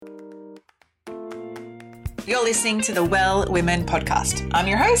You're listening to the Well Women podcast. I'm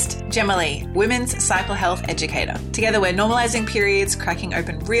your host, Gemma Lee, women's cycle health educator. Together, we're normalizing periods, cracking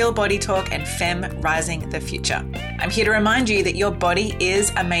open real body talk, and fem-rising the future. I'm here to remind you that your body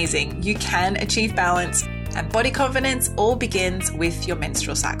is amazing. You can achieve balance, and body confidence all begins with your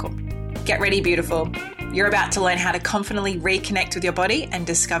menstrual cycle. Get ready, beautiful. You're about to learn how to confidently reconnect with your body and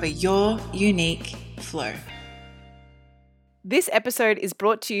discover your unique flow. This episode is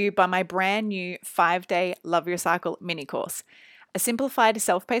brought to you by my brand new 5-day Love Your Cycle mini course, a simplified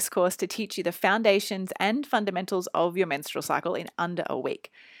self-paced course to teach you the foundations and fundamentals of your menstrual cycle in under a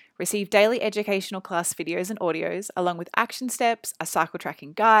week. Receive daily educational class videos and audios, along with action steps, a cycle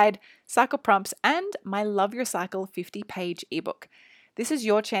tracking guide, cycle prompts, and my Love Your Cycle 50-page ebook. This is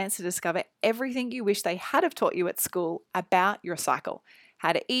your chance to discover everything you wish they had have taught you at school about your cycle.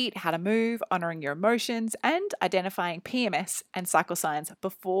 How to eat, how to move, honoring your emotions, and identifying PMS and cycle signs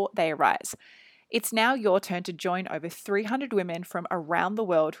before they arise. It's now your turn to join over 300 women from around the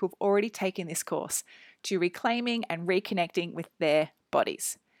world who have already taken this course to reclaiming and reconnecting with their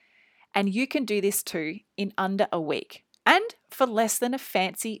bodies. And you can do this too in under a week and for less than a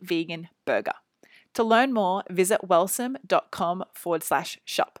fancy vegan burger. To learn more, visit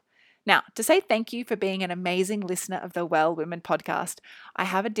wellsome.com/shop. Now, to say thank you for being an amazing listener of the Well Women podcast, I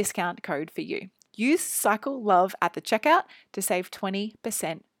have a discount code for you. Use Cycle Love at the checkout to save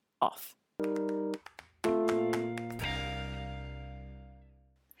 20% off.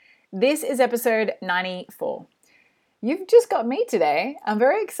 This is episode 94. You've just got me today. I'm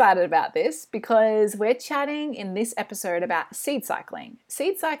very excited about this because we're chatting in this episode about seed cycling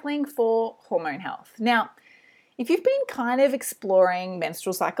for hormone health. Now, if you've been kind of exploring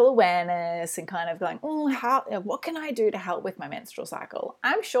menstrual cycle awareness and kind of going, what can I do to help with my menstrual cycle?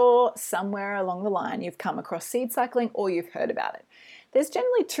 I'm sure somewhere along the line you've come across seed cycling or you've heard about it. There's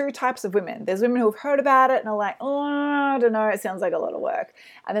generally two types of women. There's women who have heard about it and are like, I don't know, it sounds like a lot of work.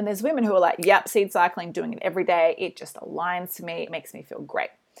 And then there's women who are like, yep, seed cycling, doing it every day. It just aligns to me. It makes me feel great.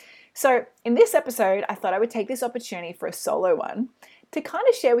 So in this episode, I thought I would take this opportunity for a solo one to kind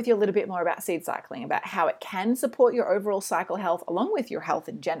of share with you a little bit more about seed cycling, about how it can support your overall cycle health along with your health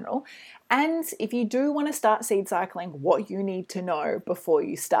in general. And if you do want to start seed cycling, what you need to know before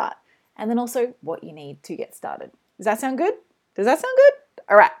you start. And then also what you need to get started. Does that sound good? Does that sound good?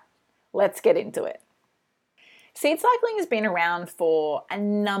 All right, let's get into it. Seed cycling has been around for a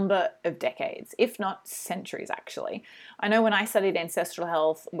number of decades, if not centuries actually. I know when I studied ancestral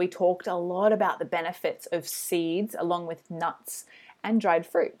health, we talked a lot about the benefits of seeds along with nuts and dried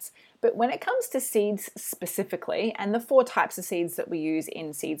fruits. But when it comes to seeds specifically, and the 4 types of seeds that we use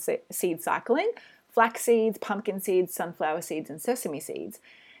in seed cycling, flax seeds, pumpkin seeds, sunflower seeds, and sesame seeds,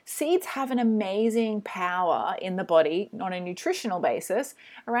 seeds have an amazing power in the body on a nutritional basis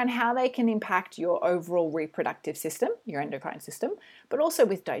around how they can impact your overall reproductive system, your endocrine system, but also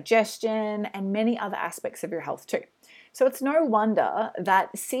with digestion and many other aspects of your health too. So it's no wonder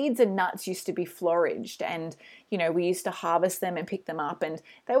that seeds and nuts used to be foraged and, we used to harvest them and pick them up, and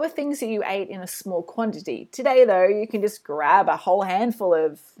they were things that you ate in a small quantity. Today, though, you can just grab a whole handful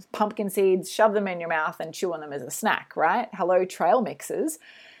of pumpkin seeds, shove them in your mouth and chew on them as a snack, right? Hello, trail mixes.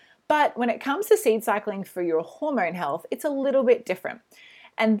 But when it comes to seed cycling for your hormone health, it's a little bit different.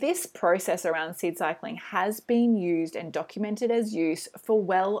 And this process around seed cycling has been used and documented as use for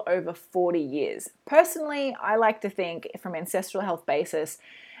well over 40 years. Personally, I like to think from ancestral health basis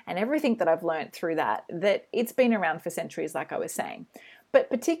and everything that I've learned through that it's been around for centuries, like I was saying. But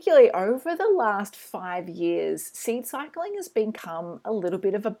particularly over the last 5 years, seed cycling has become a little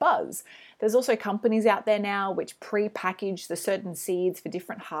bit of a buzz. There's also companies out there now which pre-package the certain seeds for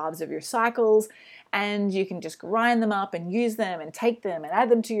different halves of your cycles, and you can just grind them up and use them and take them and add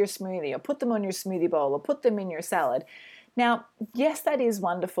them to your smoothie or put them on your smoothie bowl or put them in your salad. Now, yes, that is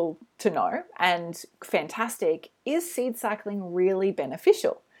wonderful to know and fantastic. Is seed cycling really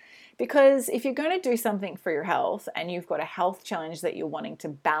beneficial? Because if you're going to do something for your health and you've got a health challenge that you're wanting to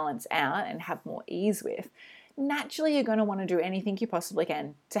balance out and have more ease with, naturally you're going to want to do anything you possibly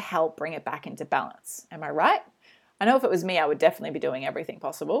can to help bring it back into balance. Am I right? I know if it was me, I would definitely be doing everything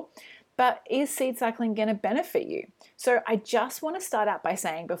possible. But is seed cycling going to benefit you? So I just want to start out by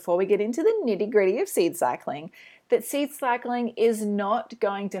saying, before we get into the nitty-gritty of seed cycling, that seed cycling is not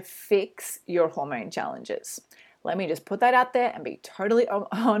going to fix your hormone challenges. Let me just put that out there and be totally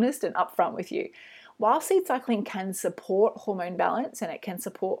honest and upfront with you. While seed cycling can support hormone balance and it can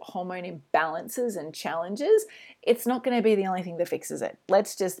support hormone imbalances and challenges, it's not going to be the only thing that fixes it.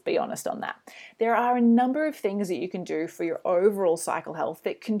 Let's just be honest on that. There are a number of things that you can do for your overall cycle health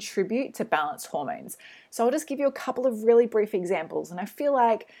that contribute to balanced hormones. So I'll just give you a couple of really brief examples. And I feel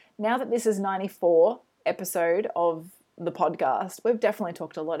like now that this is 94, episode of the podcast. We've definitely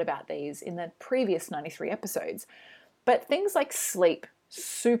talked a lot about these in the previous 93 episodes. But things like sleep,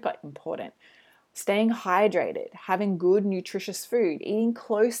 super important. Staying hydrated, having good nutritious food, eating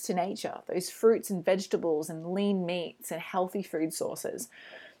close to nature, those fruits and vegetables and lean meats and healthy food sources.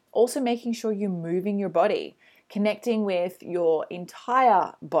 Also making sure you're moving your body, connecting with your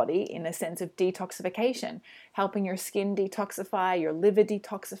entire body in a sense of detoxification, helping your skin detoxify, your liver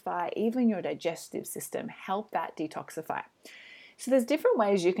detoxify, even your digestive system, help that detoxify. So there's different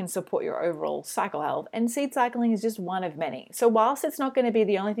ways you can support your overall cycle health, and seed cycling is just one of many. So whilst it's not going to be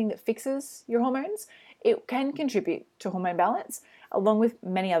the only thing that fixes your hormones, it can contribute to hormone balance along with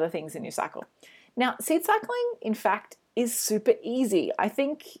many other things in your cycle. Now, seed cycling, in fact, is super easy. I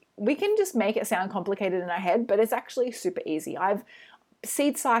think we can just make it sound complicated in our head, but it's actually super easy. I've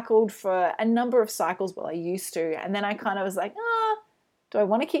seed cycled for a number of cycles, well, I used to, and then I kind of was like, do I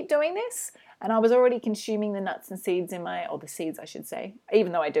want to keep doing this? And I was already consuming the nuts and seeds or the seeds I should say,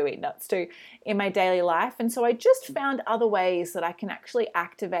 even though I do eat nuts too, in my daily life. And so I just found other ways that I can actually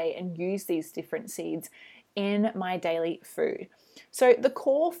activate and use these different seeds in my daily food. So the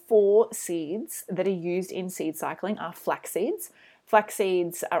core 4 seeds that are used in seed cycling are flax seeds. Flax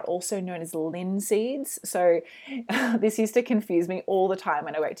seeds are also known as linseeds. So this used to confuse me all the time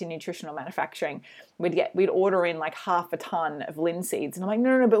when I worked in nutritional manufacturing. We'd order in like half a ton of linseeds, and I'm like,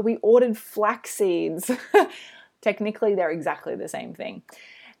 no, but we ordered flax seeds. Technically, they're exactly the same thing.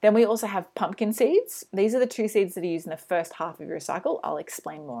 Then we also have pumpkin seeds. These are the 2 seeds that are used in the first half of your cycle. I'll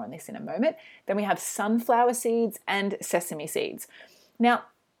explain more on this in a moment. Then we have sunflower seeds and sesame seeds. Now,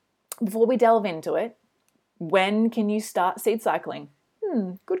 before we delve into it, when can you start seed cycling?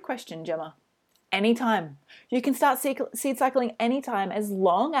 Good question, Gemma. Anytime. You can start seed cycling anytime as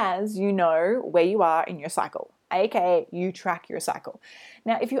long as you know where you are in your cycle, aka you track your cycle.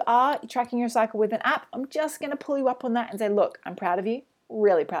 Now, if you are tracking your cycle with an app, I'm just going to pull you up on that and say, look, I'm proud of you,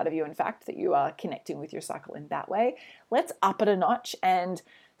 really proud of you, in fact, that you are connecting with your cycle in that way. Let's up it a notch and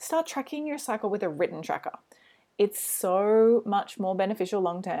start tracking your cycle with a written tracker. It's so much more beneficial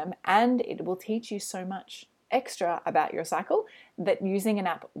long term, and it will teach you so much extra about your cycle that using an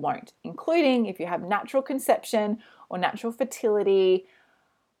app won't, including if you have natural conception or natural fertility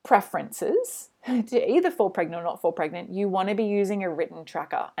preferences to either fall pregnant or not fall pregnant, you want to be using a written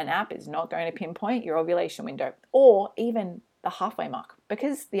tracker. An app is not going to pinpoint your ovulation window or even the halfway mark,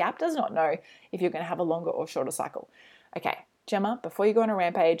 because the app does not know if you're going to have a longer or shorter cycle. Okay, Gemma, before you go on a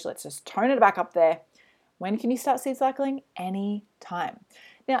rampage, let's just tone it back up there. When can you start seed cycling? Any time.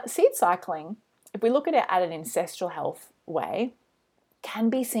 Now, seed cycling, if we look at it at an ancestral health way, can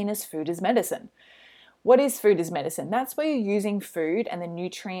be seen as food as medicine. What is food as medicine? That's where you're using food and the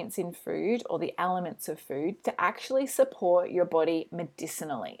nutrients in food or the elements of food to actually support your body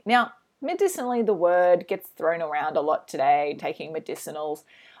medicinally. Now, medicinally, the word gets thrown around a lot today, taking medicinals.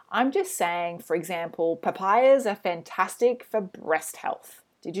 I'm just saying, for example, papayas are fantastic for breast health.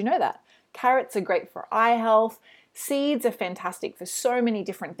 Did you know that? Carrots are great for eye health. Seeds are fantastic for so many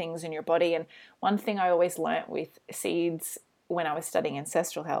different things in your body. And one thing I always learnt with seeds when I was studying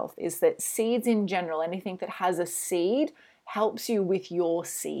ancestral health is that seeds in general, anything that has a seed, helps you with your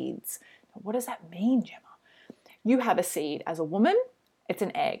seeds. Now, what does that mean, Gemma? You have a seed as a woman, it's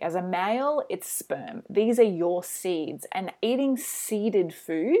an egg. As a male, it's sperm. These are your seeds. And eating seeded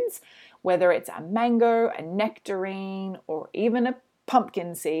foods, whether it's a mango, a nectarine, or even a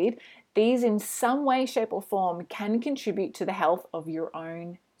pumpkin seed, these in some way, shape, or form can contribute to the health of your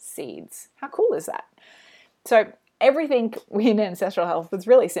own seeds. How cool is that? So everything in ancestral health was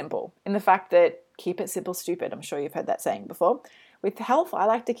really simple in the fact that keep it simple, stupid. I'm sure you've heard that saying before. With health, I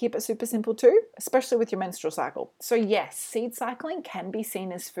like to keep it super simple too, especially with your menstrual cycle. So yes, seed cycling can be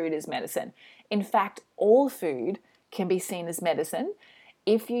seen as food as medicine. In fact, all food can be seen as medicine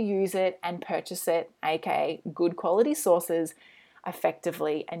if you use it and purchase it, aka good quality sources,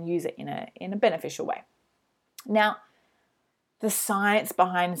 effectively and use it in a beneficial way. Now, the science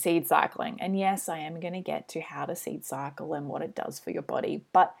behind seed cycling, and yes, I am going to get to how to seed cycle and what it does for your body,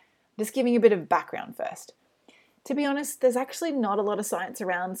 but just giving you a bit of background first. To be honest, there's actually not a lot of science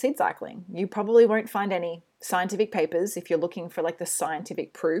around seed cycling. You probably won't find any scientific papers if you're looking for like the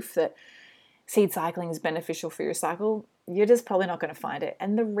scientific proof that seed cycling is beneficial for your cycle. You're just probably not going to find it.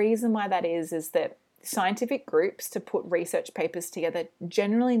 And the reason why that is that scientific groups to put research papers together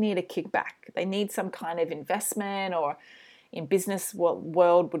generally need a kickback. They need some kind of investment, or in business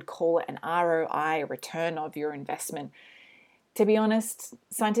world would call it an ROI, a return of your investment. To be honest,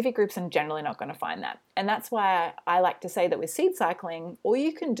 scientific groups are generally not going to find that. And that's why I like to say that with seed cycling, all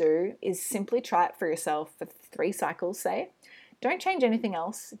you can do is simply try it for yourself for 3 cycles, say. Don't change anything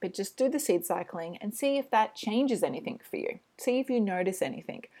else, but just do the seed cycling and see if that changes anything for you. See if you notice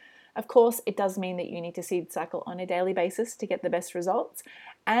anything. Of course, it does mean that you need to seed cycle on a daily basis to get the best results,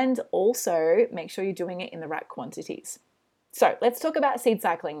 and also make sure you're doing it in the right quantities. So let's talk about seed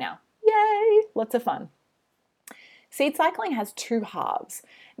cycling now. Yay! Lots of fun. Seed cycling has two halves.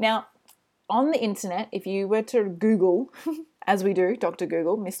 Now, on the internet, if you were to Google, as we do, Dr.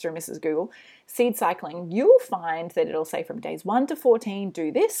 Google, Mr. and Mrs. Google, seed cycling, you will find that it'll say from days 1 to 14,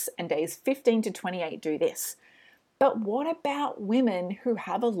 do this, and days 15 to 28, do this. But what about women who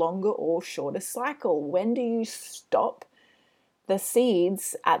have a longer or shorter cycle? When do you stop the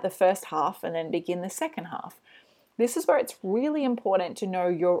seeds at the first half and then begin the second half? This is where it's really important to know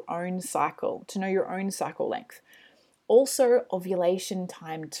your own cycle, to know your own cycle length. Also, ovulation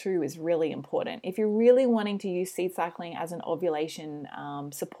time too is really important. If you're really wanting to use seed cycling as an ovulation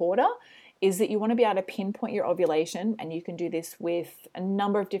supporter, is that you want to be able to pinpoint your ovulation, and you can do this with a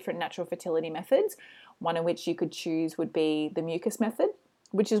number of different natural fertility methods. One of which you could choose would be the mucus method,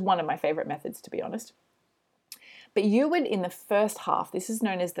 which is one of my favorite methods, to be honest. But you would, in the first half, this is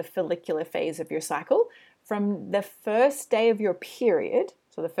known as the follicular phase of your cycle, from the first day of your period,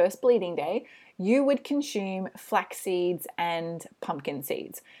 so the first bleeding day, you would consume flax seeds and pumpkin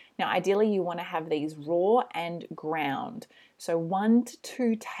seeds. Now, ideally, you want to have these raw and ground, so 1 to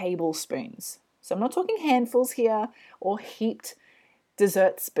 2 tablespoons. So I'm not talking handfuls here or heaped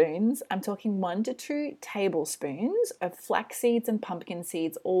dessert spoons. I'm talking 1 to 2 tablespoons of flax seeds and pumpkin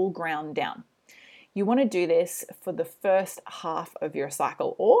seeds all ground down. You want to do this for the first half of your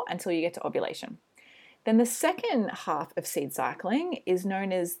cycle or until you get to ovulation. Then the second half of seed cycling is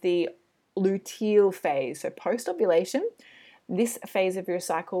known as the luteal phase. So post-ovulation, this phase of your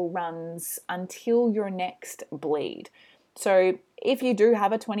cycle runs until your next bleed. So if you do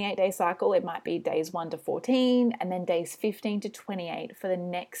have a 28-day cycle, it might be days 1 to 14 and then days 15 to 28 for the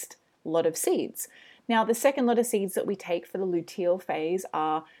next lot of seeds. Now, the second lot of seeds that we take for the luteal phase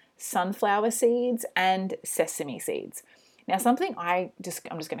are sunflower seeds and sesame seeds. Now, something I'm just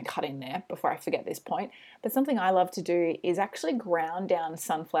going to cut in there before I forget this point, but something I love to do is actually ground down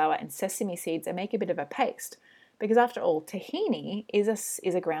sunflower and sesame seeds and make a bit of a paste. Because after all, tahini is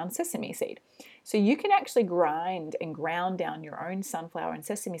a ground sesame seed. So you can actually grind and ground down your own sunflower and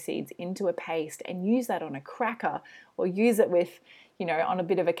sesame seeds into a paste and use that on a cracker or use it with, on a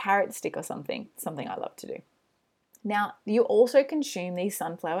bit of a carrot stick or something I love to do. Now, you also consume these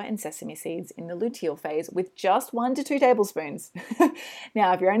sunflower and sesame seeds in the luteal phase with just 1 to 2 tablespoons.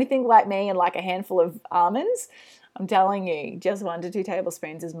 Now, if you're anything like me and like a handful of almonds, I'm telling you, just 1 to 2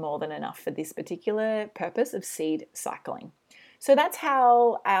 tablespoons is more than enough for this particular purpose of seed cycling. So that's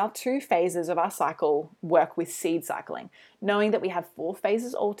how our 2 phases of our cycle work with seed cycling. Knowing that we have 4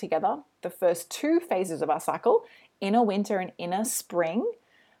 phases altogether, the first 2 phases of our cycle, inner winter and inner spring,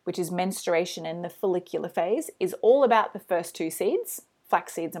 which is menstruation and the follicular phase, is all about the first 2 seeds,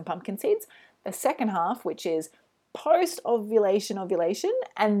 flax seeds and pumpkin seeds. The second half, which is post-ovulation,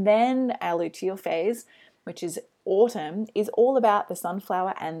 and then our luteal phase, which is autumn, is all about the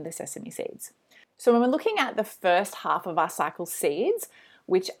sunflower and the sesame seeds. So when we're looking at the first half of our cycle seeds,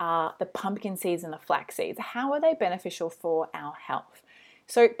 which are the pumpkin seeds and the flax seeds, how are they beneficial for our health?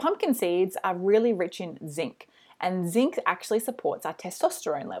 So pumpkin seeds are really rich in zinc, and zinc actually supports our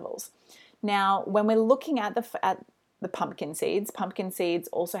testosterone levels. Now, when we're looking at the pumpkin seeds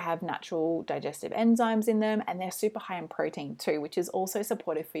also have natural digestive enzymes in them, and they're super high in protein too, which is also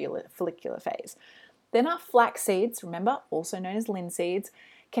supportive for your follicular phase. Then our flax seeds, remember, also known as linseeds,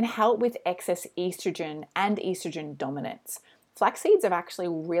 can help with excess estrogen and estrogen dominance. Flax seeds are actually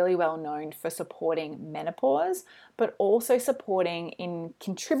really well known for supporting menopause, but also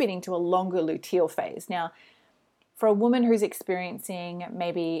contributing to a longer luteal phase. Now, for a woman who's experiencing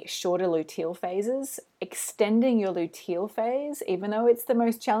maybe shorter luteal phases, extending your luteal phase, even though it's the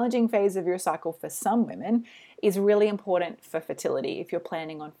most challenging phase of your cycle for some women, is really important for fertility. If you're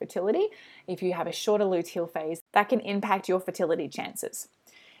planning on fertility, if you have a shorter luteal phase, that can impact your fertility chances.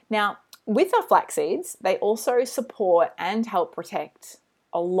 Now, with our flax seeds, they also support and help protect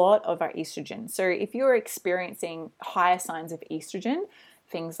a lot of our estrogen. So if you're experiencing higher signs of estrogen,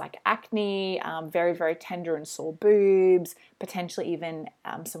 things like acne, very, very tender and sore boobs, potentially even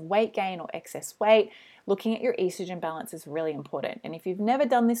some weight gain or excess weight, looking at your estrogen balance is really important. And if you've never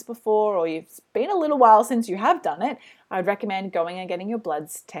done this before, or it's been a little while since you have done it, I'd recommend going and getting your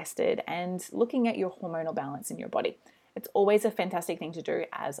bloods tested and looking at your hormonal balance in your body. It's always a fantastic thing to do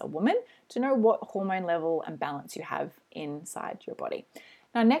as a woman to know what hormone level and balance you have inside your body.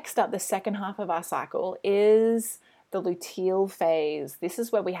 Now, next up, the second half of our cycle is the luteal phase. This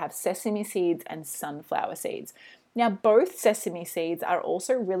is where we have sesame seeds and sunflower seeds. Now, both sesame seeds are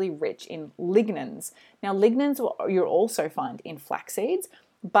also really rich in lignans. Now, lignans you'll also find in flax seeds,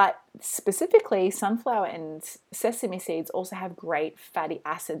 but specifically sunflower and sesame seeds also have great fatty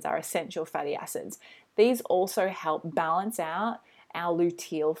acids, are essential fatty acids. These also help balance out our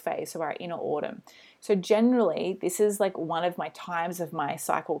luteal phase, so our inner autumn. So generally, this is like one of my times of my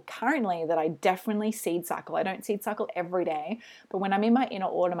cycle currently that I definitely seed cycle. I don't seed cycle every day, but when I'm in my inner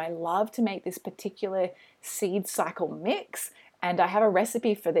autumn, I love to make this particular seed cycle mix. And I have a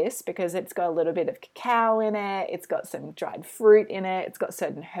recipe for this because it's got a little bit of cacao in it, it's got some dried fruit in it, it's got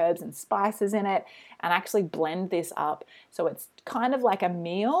certain herbs and spices in it, and I actually blend this up so it's kind of like a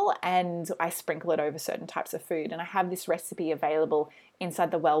meal, and I sprinkle it over certain types of food. And I have this recipe available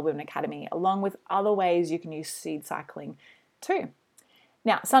inside the Well Women Academy, along with other ways you can use seed cycling too.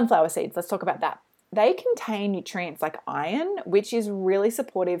 Now, sunflower seeds, let's talk about that. They contain nutrients like iron, which is really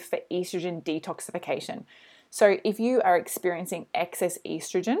supportive for estrogen detoxification. So if you are experiencing excess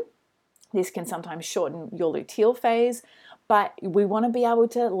estrogen, this can sometimes shorten your luteal phase, but we want to be able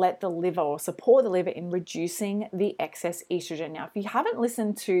to let the liver or support the liver in reducing the excess estrogen. Now, if you haven't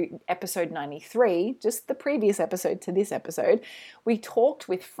listened to episode 93, just the previous episode to this episode, we talked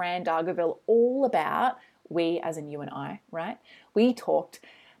with Fran Dargaville all about, we as in you and I, right? We talked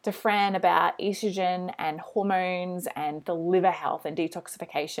to Fran about estrogen and hormones and the liver health and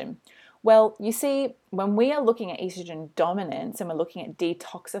detoxification. Well, you see, when we are looking at estrogen dominance and we're looking at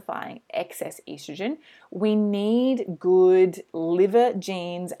detoxifying excess estrogen, we need good liver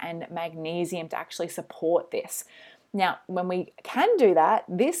genes and magnesium to actually support this. Now, when we can do that,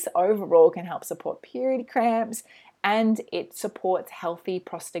 this overall can help support period cramps and it supports healthy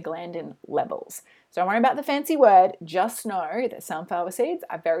prostaglandin levels. So don't worry about the fancy word, just know that sunflower seeds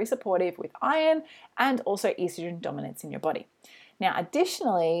are very supportive with iron and also estrogen dominance in your body. Now,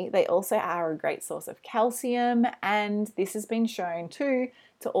 additionally, they also are a great source of calcium, and this has been shown too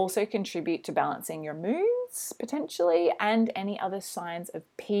to also contribute to balancing your moods potentially and any other signs of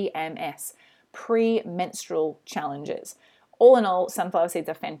PMS, premenstrual challenges. All in all, sunflower seeds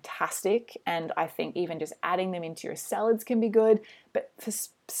are fantastic, and I think even just adding them into your salads can be good, but for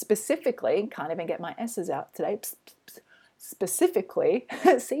specifically, can't even get my S's out today, specifically,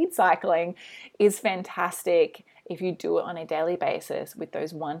 seed cycling is fantastic if you do it on a daily basis with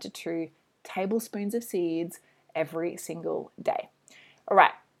those 1 to 2 tablespoons of seeds every single day. All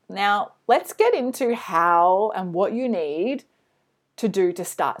right, now let's get into how and what you need to do to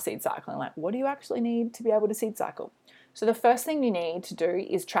start seed cycling. Like, what do you actually need to be able to seed cycle? So the first thing you need to do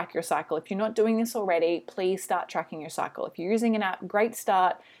is track your cycle. If you're not doing this already, please start tracking your cycle. If you're using an app, great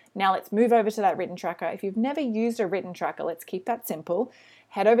start. Now let's move over to that written tracker. If you've never used a written tracker, let's keep that simple.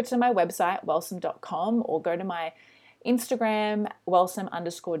 Head over to my website, wellsome.com, or go to my Instagram,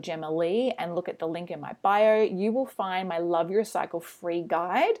 wellsome_Gemma Lee, and look at the link in my bio. You will find my Love Your Cycle free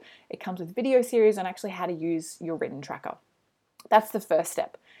guide. It comes with video series on actually how to use your written tracker. That's the first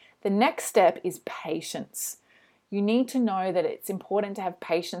step. The next step is patience. You need to know that it's important to have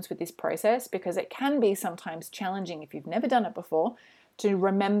patience with this process because it can be sometimes challenging if you've never done it before to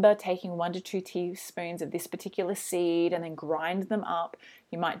remember taking 1 to 2 teaspoons of this particular seed and then grind them up.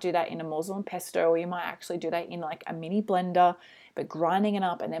 You might do that in a morsel and pesto, or you might actually do that in like a mini blender, but grinding it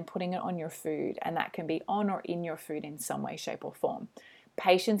up and then putting it on your food, and that can be on or in your food in some way, shape, or form.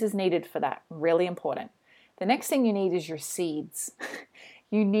 Patience is needed for that, really important. The next thing you need is your seeds.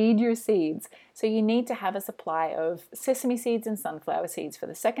 You need your seeds. So you need to have a supply of sesame seeds and sunflower seeds for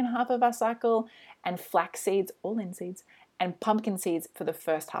the second half of our cycle, and flax seeds, all in seeds, and pumpkin seeds for the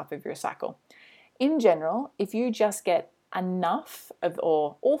first half of your cycle. In general, if you just get enough of,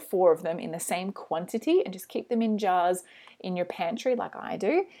 or all 4 of them in the same quantity and just keep them in jars in your pantry like I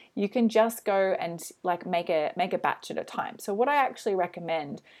do, you can just go and like make a batch at a time. So what I actually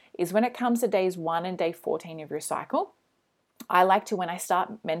recommend is when it comes to days 1 and day 14 of your cycle, I like to, when I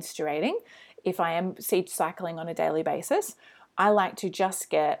start menstruating, if I am seed cycling on a daily basis, I like to just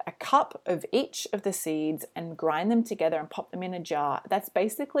get a cup of each of the seeds and grind them together and pop them in a jar. That's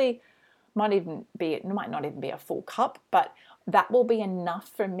basically, might not even be a full cup, but that will be enough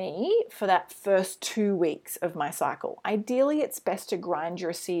for me for that first 2 weeks of my cycle. Ideally, it's best to grind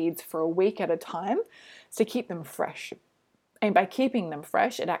your seeds for a week at a time to keep them fresh. And by keeping them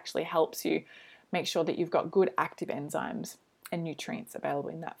fresh, it actually helps you make sure that you've got good active enzymes and nutrients available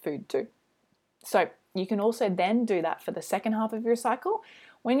in that food too. So you can also then do that for the second half of your cycle.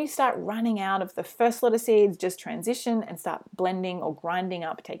 When you start running out of the first lot of seeds, just transition and start blending or grinding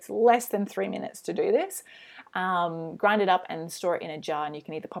up. It takes less than 3 minutes to do this. Grind it up and store it in a jar, and you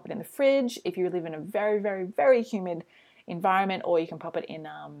can either pop it in the fridge if you live in a very, very, very humid environment, or you can pop it in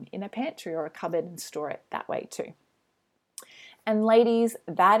a pantry or a cupboard and store it that way too. And ladies,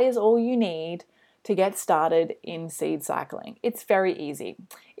 that is all you need to get started in seed cycling. It's very easy.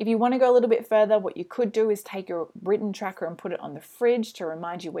 If you want to go a little bit further, what you could do is take your written tracker and put it on the fridge to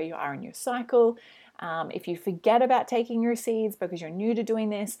remind you where you are in your cycle. If you forget about taking your seeds because you're new to doing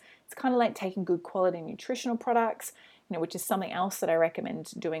this, it's kind of like taking good quality nutritional products, which is something else that I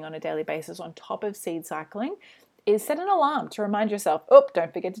recommend doing on a daily basis on top of seed cycling, is set an alarm to remind yourself,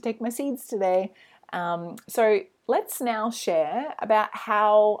 don't forget to take my seeds today. So let's now share about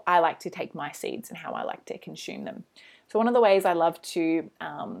how I like to take my seeds and how I like to consume them. So one of the ways I love to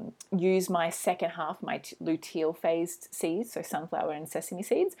use my second half, my luteal phased seeds, so sunflower and sesame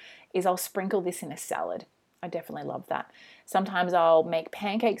seeds, is I'll sprinkle this in a salad. I definitely love that. Sometimes I'll make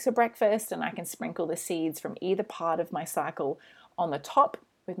pancakes for breakfast and I can sprinkle the seeds from either part of my cycle on the top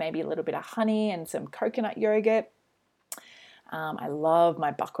with maybe a little bit of honey and some coconut yogurt. I love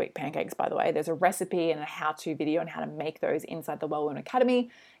my buckwheat pancakes, by the way. There's a recipe and a how-to video on how to make those inside the Well Women Academy.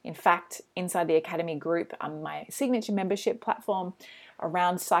 In fact, inside the Academy group, my signature membership platform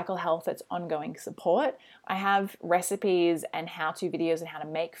around cycle health, that's ongoing support, I have recipes and how-to videos on how to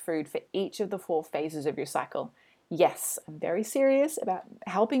make food for each of the 4 phases of your cycle. Yes, I'm very serious about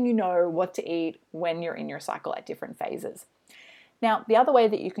helping you know what to eat when you're in your cycle at different phases. Now, the other way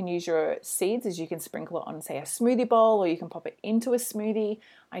that you can use your seeds is you can sprinkle it on, say, a smoothie bowl, or you can pop it into a smoothie.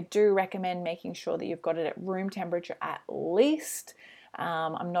 I do recommend making sure that you've got it at room temperature at least.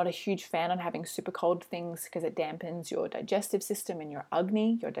 I'm not a huge fan on having super cold things because it dampens your digestive system and your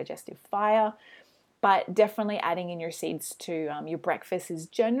Agni, your digestive fire. But definitely adding in your seeds to your breakfast is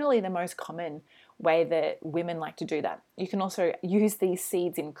generally the most common way that women like to do that. You can also use these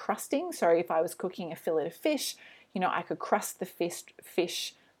seeds in crusting. So if I was cooking a fillet of fish, I could crust the fish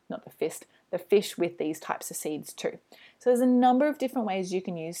with these types of seeds too. So there's a number of different ways you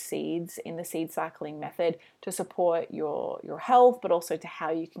can use seeds in the seed cycling method to support your health, but also to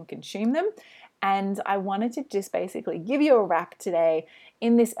how you can consume them. And I wanted to just basically give you a wrap today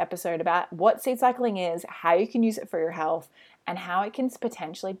in this episode about what seed cycling is, how you can use it for your health, and how it can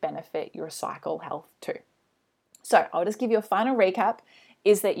potentially benefit your cycle health too. So I'll just give you a final recap,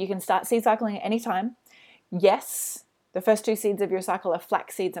 is that you can start seed cycling at any time. Yes, the first 2 seeds of your cycle are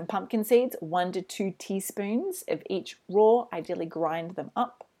flax seeds and pumpkin seeds, 1 to 2 teaspoons of each raw, ideally grind them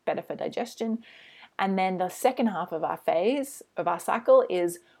up, better for digestion. And then the second half of our phase of our cycle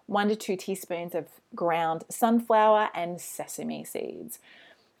is 1 to 2 teaspoons of ground sunflower and sesame seeds.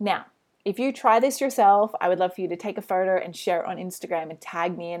 Now, if you try this yourself, I would love for you to take a photo and share it on Instagram and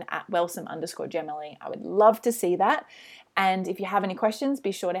tag me in at wellsome_Gemily. I would love to see that. And if you have any questions,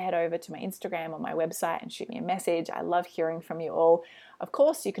 be sure to head over to my Instagram or my website and shoot me a message. I love hearing from you all. Of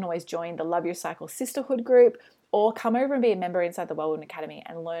course, you can always join the Love Your Cycle Sisterhood group, or come over and be a member inside the Well Women Academy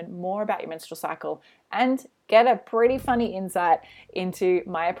and learn more about your menstrual cycle and get a pretty funny insight into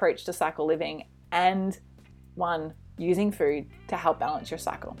my approach to cycle living and using food to help balance your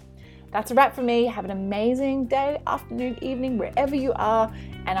cycle. That's a wrap for me. Have an amazing day, afternoon, evening, wherever you are,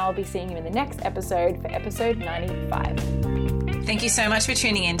 and I'll be seeing you in the next episode for episode 95. Thank you so much for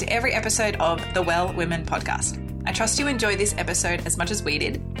tuning in to every episode of the Well Women podcast. I trust you enjoyed this episode as much as we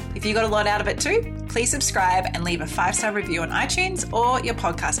did. If you got a lot out of it too, please subscribe and leave a 5-star review on iTunes or your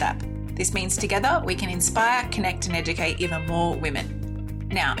podcast app. This means together we can inspire, connect, and educate even more women.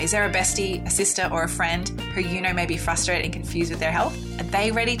 Now, is there a bestie, a sister, or a friend who may be frustrated and confused with their health? Are they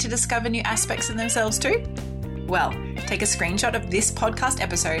ready to discover new aspects of themselves too? Well, take a screenshot of this podcast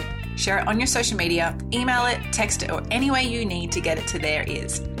episode, share it on your social media, email it, text it, or any way you need to get it to their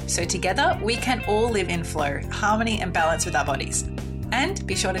ears. So together, we can all live in flow, harmony, and balance with our bodies. And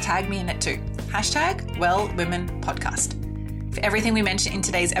be sure to tag me in it too. #WellWomenPodcast. For everything we mentioned in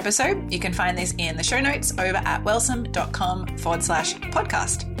today's episode, you can find this in the show notes over at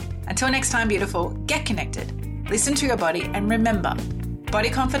wellsome.com/podcast. Until next time, beautiful, get connected, listen to your body, and remember, body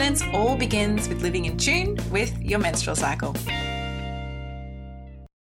confidence all begins with living in tune with your menstrual cycle.